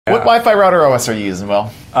What Wi-Fi router OS are you using, Will?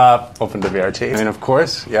 OpenWrt. I mean, of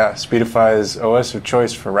course, yeah. Speedify is OS of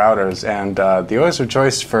choice for routers, and the OS of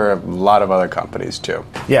choice for a lot of other companies, too.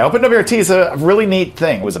 Yeah, OpenWrt is a really neat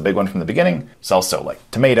thing. It was a big one from the beginning. It's also like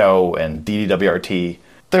Tomato and DD-Wrt.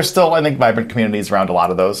 There's still, I think, vibrant communities around a lot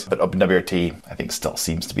of those, but OpenWrt, I think, still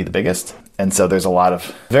seems to be the biggest. And so there's a lot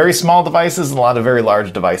of very small devices and a lot of very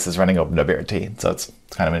large devices running OpenWrt. So it's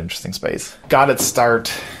kind of an interesting space. Got its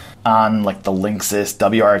start on like the Linksys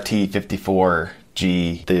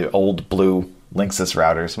WRT54G, the old blue Linksys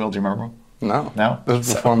routers. Will, do you remember them? No. No? This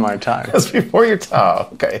was before my time. It was before your time. Oh,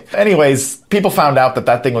 okay. Anyways, people found out that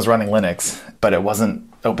that thing was running Linux, but it wasn't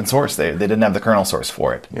open source. They didn't have the kernel source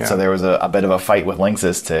for it. Yeah. So there was a bit of a fight with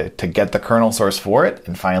Linksys to get the kernel source for it.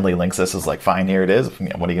 And finally, Linksys was like, fine, here it is.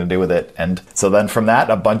 What are you going to do with it? And so then from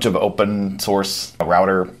that, a bunch of open source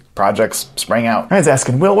router projects sprang out. I was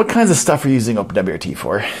asking, Will, what kinds of stuff are you using OpenWrt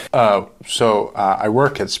for? I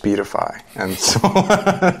work at Speedify, and so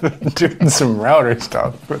doing some router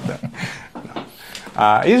stuff with them.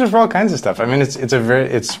 I use it for all kinds of stuff. I mean, it's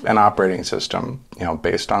an operating system,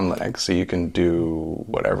 based on Linux, so you can do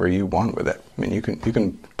whatever you want with it. I mean, you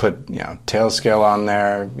can put Tailscale on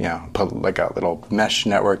there, put like a little mesh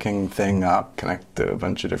networking thing up, connect to a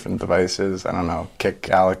bunch of different devices. I don't know, kick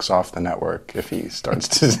Alex off the network if he starts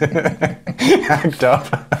to act up.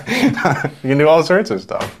 You can do all sorts of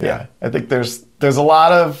stuff. Yeah, I think there's a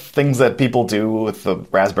lot of things that people do with the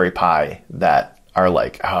Raspberry Pi that are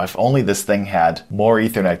like, oh, if only this thing had more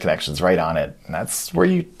Ethernet connections right on it. And that's where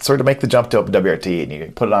you sort of make the jump to OpenWrt, and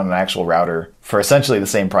you put it on an actual router for essentially the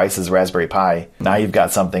same price as Raspberry Pi. Now you've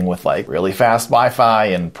got something with like really fast Wi-Fi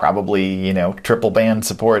and probably, triple band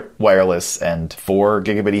support wireless and 4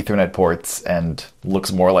 gigabit Ethernet ports, and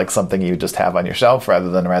looks more like something you just have on your shelf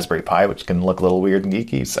rather than a Raspberry Pi, which can look a little weird and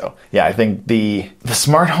geeky. So yeah, I think the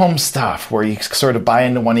smart home stuff where you sort of buy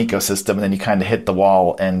into one ecosystem and then you kind of hit the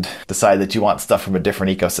wall and decide that you want stuff from a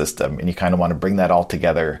different ecosystem and you kind of want to bring that all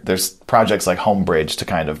together. There's projects like Homebridge to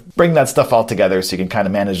kind of bring that stuff all together so you can kind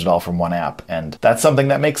of manage it all from one app. And that's something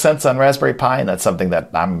that makes sense on Raspberry Pi, and that's something that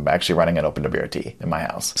I'm actually running at OpenWrt in my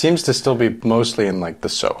house. Seems to still be mostly in like the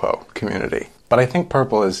Soho community. But I think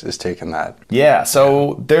Purple is taking that. Yeah,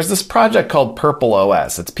 so there's this project called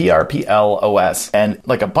PrplOS. It's PrplOS. And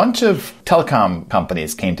like a bunch of telecom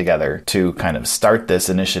companies came together to kind of start this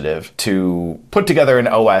initiative to put together an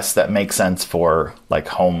OS that makes sense for like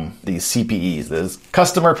home, these CPEs, this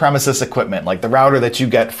customer premises equipment, like the router that you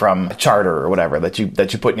get from Charter or whatever that you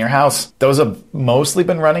put in your house. Those have mostly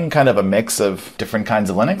been running kind of a mix of different kinds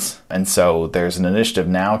of Linux. And so there's an initiative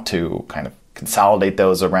now to kind of consolidate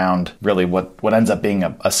those around really what ends up being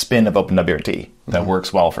a spin of OpenWrt that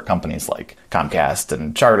works well for companies like Comcast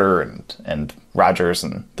and Charter and Rogers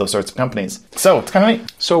and those sorts of companies. So it's kind of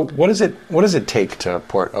neat. So what does it take to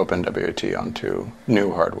port OpenWrt onto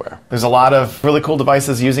new hardware? There's a lot of really cool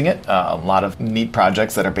devices using it, a lot of neat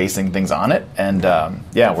projects that are basing things on it, and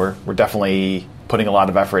we're definitely putting a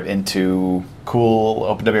lot of effort into cool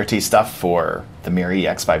OpenWrt stuff for the MIRI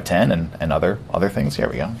X510 and other things. Here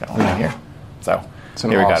we go. Got one right here. So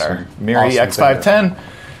here we got our MIRI X510.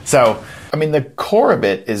 So, I mean, the core of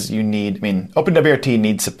it is OpenWrt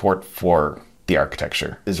needs support for the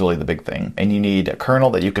architecture is really the big thing. And you need a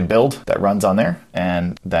kernel that you can build that runs on there.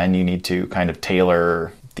 And then you need to kind of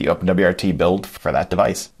tailor the OpenWrt build for that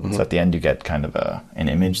device. Mm-hmm. So at the end, you get kind of an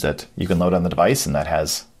image that you can load on the device, and that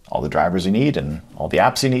has all the drivers you need and all the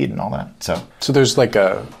apps you need and all that. So there's like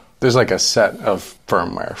a set of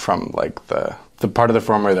firmware from like the part of the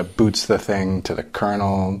firmware that boots the thing to the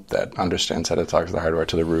kernel that understands how to talk to the hardware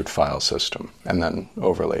to the root file system, and then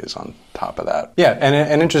overlays on top of that. Yeah, and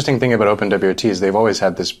an interesting thing about OpenWrt is they've always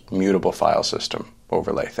had this mutable file system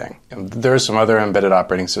overlay thing. And there are some other embedded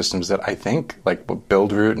operating systems that I think, like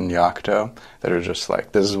BuildRoot and Yocto, that are just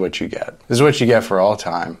like, this is what you get. This is what you get for all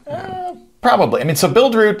time. Probably. I mean, so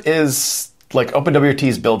BuildRoot is like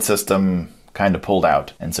OpenWRT's build system kind of pulled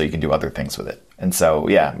out, and so you can do other things with it. And so,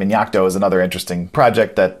 yeah, I mean, Yocto is another interesting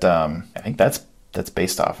project that I think that's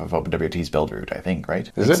based off of OpenWRT's BuildRoot, I think,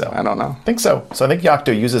 right? Is it? So. I don't know. I think so. So I think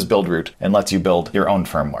Yocto uses BuildRoot and lets you build your own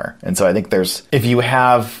firmware. And so I think if you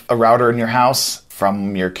have a router in your house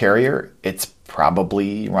from your carrier, it's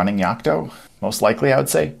probably running Yocto, most likely, I would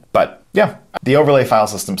say. But yeah, the overlay file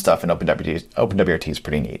system stuff in OpenWRT is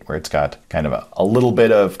pretty neat, where it's got kind of a little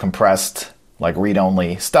bit of compressed like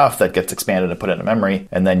read-only stuff that gets expanded and put into memory,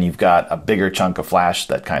 and then you've got a bigger chunk of flash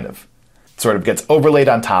that kind of sort of gets overlaid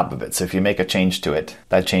on top of it. So if you make a change to it,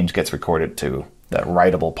 that change gets recorded to that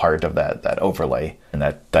writable part of that overlay, and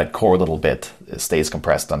that core little bit stays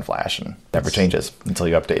compressed on flash and never changes until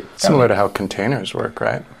you update. Similar to how containers work,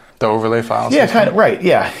 right? The overlay file Yeah, system? kind of, right.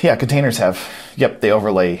 Yeah, yeah. Containers have, they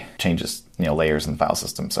overlay changes, layers in the file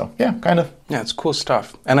system. So yeah, kind of. Yeah, it's cool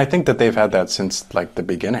stuff. And I think that they've had that since like the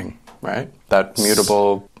beginning, right? That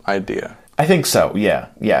mutable idea. I think so, yeah.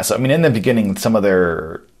 Yeah, so I mean, in the beginning, some of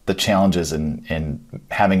the challenges in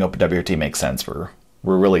having OpenWrt make sense were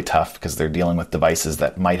really tough because they're dealing with devices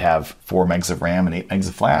that might have 4 megs of RAM and 8 megs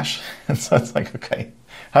of flash. And so it's like, okay,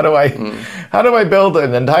 how do I build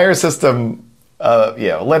an entire system,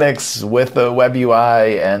 Linux with a web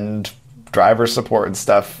UI and driver support and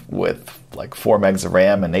stuff with like 4 megs of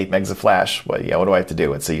RAM and 8 megs of flash? What do I have to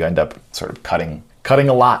do? And so you end up sort of cutting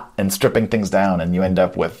a lot and stripping things down, and you end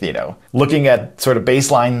up with, looking at sort of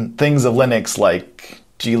baseline things of Linux like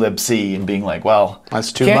glibc and being like, well,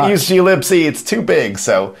 that's too can't much. use glibc, it's too big,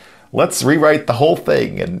 so let's rewrite the whole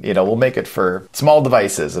thing, and we'll make it for small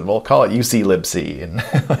devices, and we'll call it uclibc,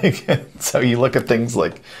 and so you look at things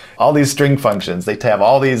like all these string functions, they have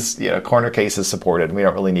all these corner cases supported, and we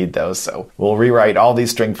don't really need those, so we'll rewrite all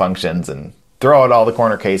these string functions and throw out all the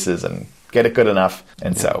corner cases and get it good enough,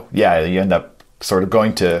 and so you end up sort of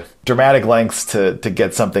going to dramatic lengths to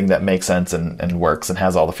get something that makes sense and works and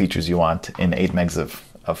has all the features you want in 8 megs of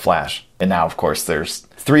flash. And now, of course, there's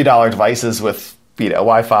 $3 devices with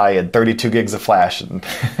Wi-Fi and 32 gigs of flash, and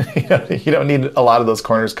you don't need a lot of those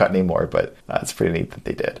corners cut anymore. But it's pretty neat that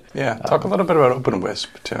they did. Yeah, talk a little bit about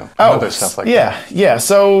OpenWisp too. Other stuff like that. Yeah.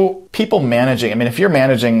 So people managing, I mean, if you're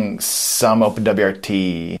managing some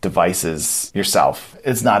OpenWrt devices yourself,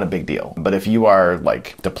 it's not a big deal. But if you are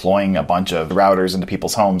like deploying a bunch of routers into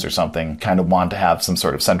people's homes or something, kind of want to have some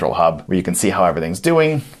sort of central hub where you can see how everything's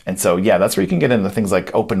doing. And so, that's where you can get into things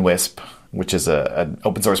like OpenWisp, which is an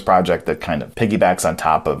open source project that kind of piggybacks on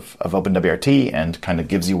top of OpenWrt and kind of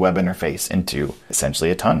gives you web interface into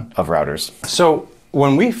essentially a ton of routers. So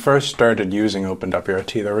when we first started using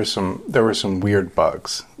OpenWrt, there were some weird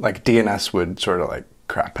bugs. Like DNS would sort of like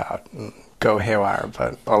crap out and go haywire,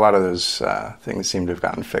 but a lot of those things seem to have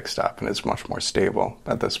gotten fixed up, and it's much more stable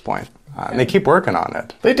at this point. And they keep working on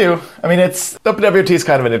it. They do. I mean, OpenWrt is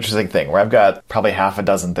kind of an interesting thing where I've got probably half a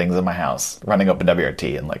dozen things in my house running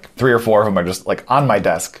OpenWrt, and like 3 or 4 of them are just like on my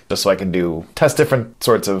desk just so I can test different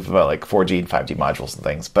sorts of like 4G and 5G modules and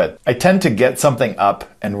things. But I tend to get something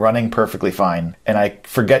up and running perfectly fine, and I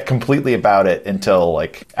forget completely about it until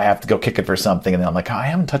like I have to go kick it for something, and then I'm like, I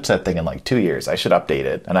haven't touched that thing in like 2 years. I should update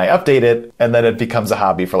it. And I update it, and then it becomes a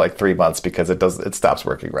hobby for like 3 months because it stops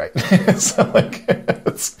working right. So like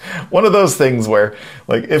it's one of those things where,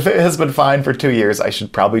 like, if it has been fine for 2 years, I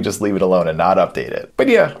should probably just leave it alone and not update it. But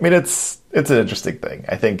yeah, I mean, it's an interesting thing.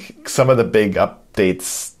 I think some of the big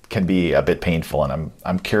updates can be a bit painful, and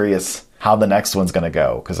I'm curious how the next one's going to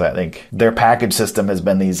go, because I think their package system has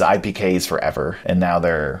been these IPKs forever, and now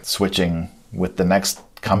they're switching with the next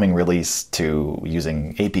coming release to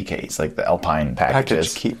using APKs, like the Alpine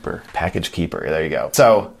packages. Package Keeper, there you go.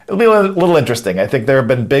 So it'll be a little interesting. I think there have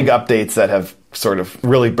been big updates that have sort of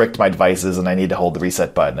really bricked my devices, and I need to hold the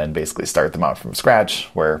reset button and basically start them out from scratch,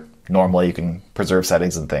 where normally you can preserve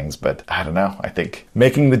settings and things, but I don't know. I think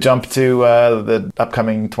making the jump to the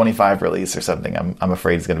upcoming 25 release or something, I'm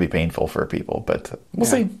afraid is going to be painful for people, but we'll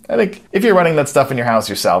see. I think if you're running that stuff in your house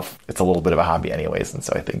yourself, it's a little bit of a hobby anyways, and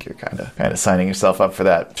so I think you're kind of signing yourself up for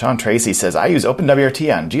that. Sean Tracy says, I use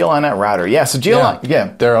OpenWrt on GL.iNet router. Yeah, so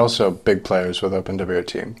GL.iNet, they're also big players with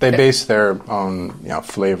OpenWrt. They base their own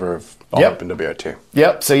flavor of OpenWrt.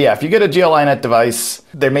 Yep. So yeah, if you get a GL.iNet device,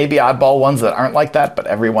 there may be oddball ones that aren't like that, but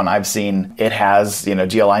every one I've seen, it has,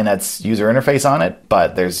 GL.iNet's user interface on it,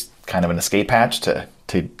 but there's kind of an escape hatch to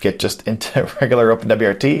get just into regular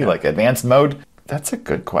OpenWrt, like advanced mode. That's a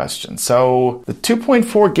good question. So the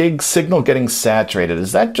 2.4 gig signal getting saturated,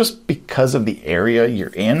 is that just because of the area you're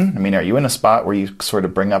in? I mean, are you in a spot where you sort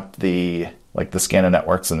of bring up the scan of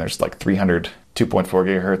networks and there's like 300 2.4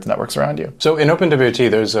 gigahertz networks around you? So in OpenWrt,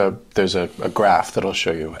 there's a graph that'll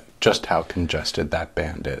show you just how congested that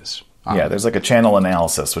band is. There's like a channel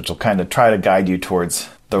analysis, which will kind of try to guide you towards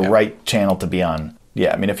the right channel to be on.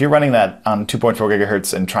 Yeah, I mean, if you're running that on 2.4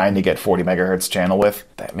 gigahertz and trying to get 40 megahertz channel width,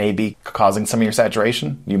 that may be causing some of your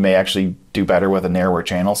saturation. You may actually do better with a narrower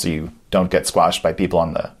channel, so you don't get squashed by people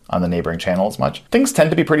on the neighboring channel as much. Things tend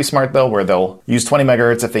to be pretty smart, though, where they'll use 20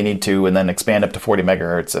 megahertz if they need to, and then expand up to 40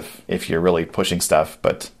 megahertz if you're really pushing stuff.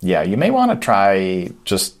 But yeah, you may want to try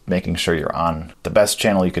just making sure you're on the best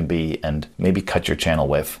channel you can be, and maybe cut your channel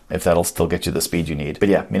width if that'll still get you the speed you need. But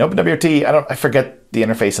yeah, I mean, OpenWrt, I forget the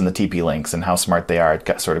interface and the TP links and how smart they are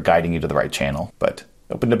at sort of guiding you to the right channel. But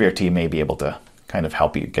OpenWrt may be able to kind of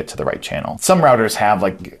help you get to the right channel. Some routers have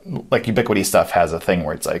like Ubiquiti stuff has a thing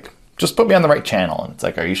where it's like, just put me on the right channel. And it's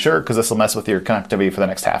like, are you sure? Because this will mess with your connectivity for the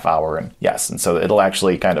next half hour. And yes, and so it'll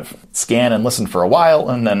actually kind of scan and listen for a while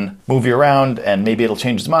and then move you around, and maybe it'll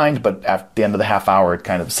change its mind, but at the end of the half hour, it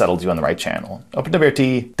kind of settles you on the right channel.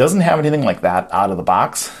 OpenWrt doesn't have anything like that out of the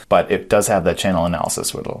box, but it does have that channel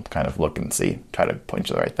analysis where it'll kind of look and see, try to point you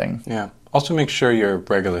to the right thing. Yeah. Also make sure your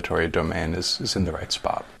regulatory domain is in the right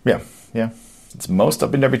spot. Yeah, yeah. Since most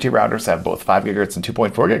OpenWrt routers have both 5 GHz and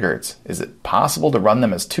 2.4 GHz, is it possible to run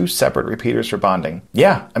them as 2 separate repeaters for bonding?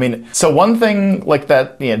 Yeah, I mean, so one thing like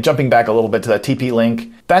that, jumping back a little bit to that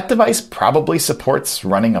TP-Link, that device probably supports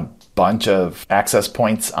running a bunch of access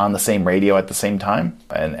points on the same radio at the same time,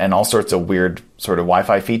 and all sorts of weird sort of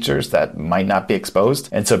Wi-Fi features that might not be exposed.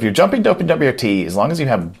 And so if you're jumping to OpenWrt, as long as you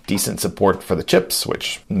have decent support for the chips,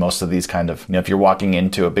 which most of these kind of, if you're walking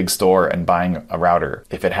into a big store and buying a router,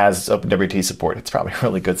 if it has OpenWrt support, it's probably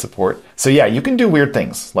really good support. So yeah, you can do weird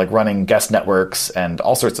things like running guest networks and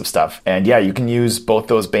all sorts of stuff. And yeah, you can use both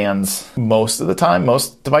those bands most of the time.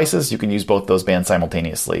 Most devices, you can use both those bands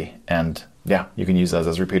simultaneously. And yeah, you can use those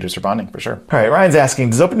as repeaters for bonding for sure. All right, Ryan's asking,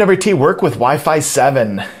 does OpenWrt work with Wi-Fi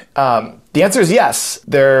 7? The answer is yes.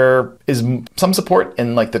 There is some support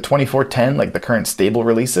in like the 2410, like the current stable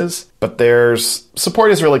releases, but there's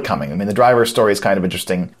support is really coming. I mean, the driver story is kind of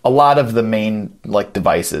interesting. A lot of the main like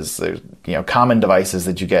devices, there's common devices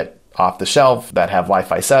that you get off the shelf that have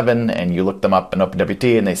Wi-Fi 7, and you look them up in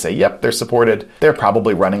OpenWrt and they say, yep, they're supported. They're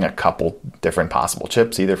probably running a couple different possible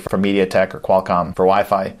chips, either from MediaTek or Qualcomm for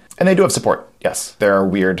Wi-Fi. And they do have support, yes. There are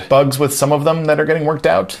weird bugs with some of them that are getting worked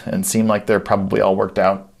out and seem like they're probably all worked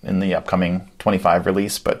out in the upcoming 25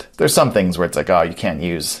 release. But there's some things where it's like, oh, you can't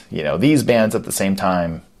use, these bands at the same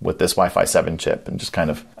time with this Wi-Fi 7 chip, and just kind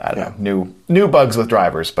of, I don't know, new bugs with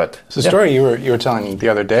drivers. But so the story you were telling the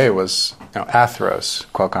other day was, Atheros,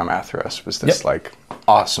 Qualcomm Atheros was this like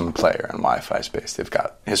awesome player in Wi-Fi space. They've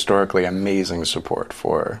got historically amazing support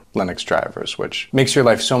for Linux drivers, which makes your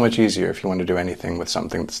life so much easier if you want to do anything with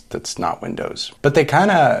something that's not Windows. But they kind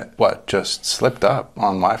of, just slipped up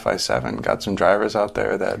on Wi-Fi 7, got some drivers out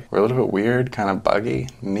there that were a little bit weird, kind of buggy.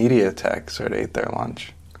 MediaTek sort of ate their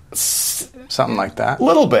lunch. Something like that. A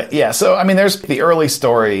little bit, yeah. So, I mean, there's the early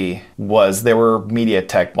story was there were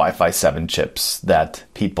MediaTek Wi-Fi 7 chips that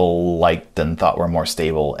people liked and thought were more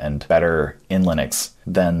stable and better in Linux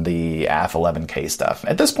than the AF11K stuff.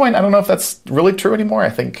 At this point, I don't know if that's really true anymore. I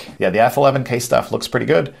think, the AF11K stuff looks pretty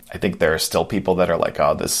good. I think there are still people that are like,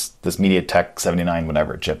 oh, this MediaTek 79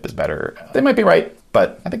 whatever chip is better. They might be right.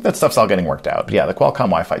 But I think that stuff's all getting worked out. But yeah, the Qualcomm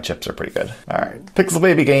Wi-Fi chips are pretty good. All right. Pixel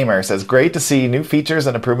Baby Gamer says, great to see new features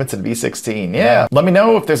and improvements in V16. Yeah. Let me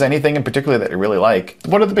know if there's anything in particular that you really like.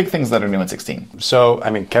 What are the big things that are new in 16? So, I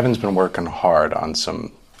mean, Kevin's been working hard on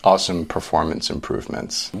some awesome performance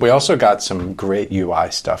improvements. We also got some great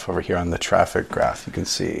UI stuff over here on the traffic graph. You can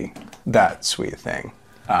see that sweet thing.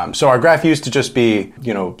 So our graph used to just be,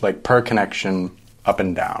 like per connection up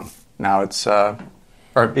and down. Now it's...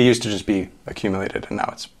 Or it used to just be accumulated, and now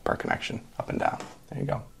it's per connection, up and down. There you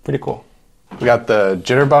go. Pretty cool. We got the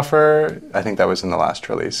jitter buffer. I think that was in the last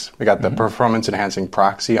release. We got the performance-enhancing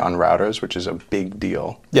proxy on routers, which is a big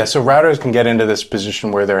deal. Yeah, so routers can get into this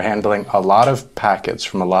position where they're handling a lot of packets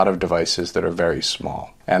from a lot of devices that are very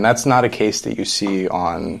small. And that's not a case that you see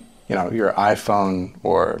on... your iPhone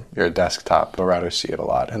or your desktop. The routers see it a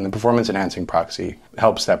lot. And the performance-enhancing proxy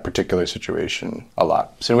helps that particular situation a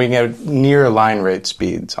lot. So we can get near line rate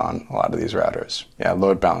speeds on a lot of these routers. Yeah,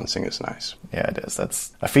 load balancing is nice. Yeah, it is.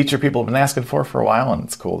 That's a feature people have been asking for a while, and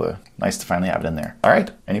it's nice to finally have it in there. All right,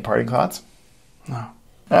 any parting thoughts? No.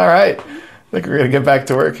 All right. I think we're going to get back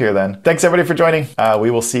to work here then. Thanks, everybody, for joining. We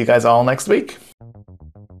will see you guys all next week.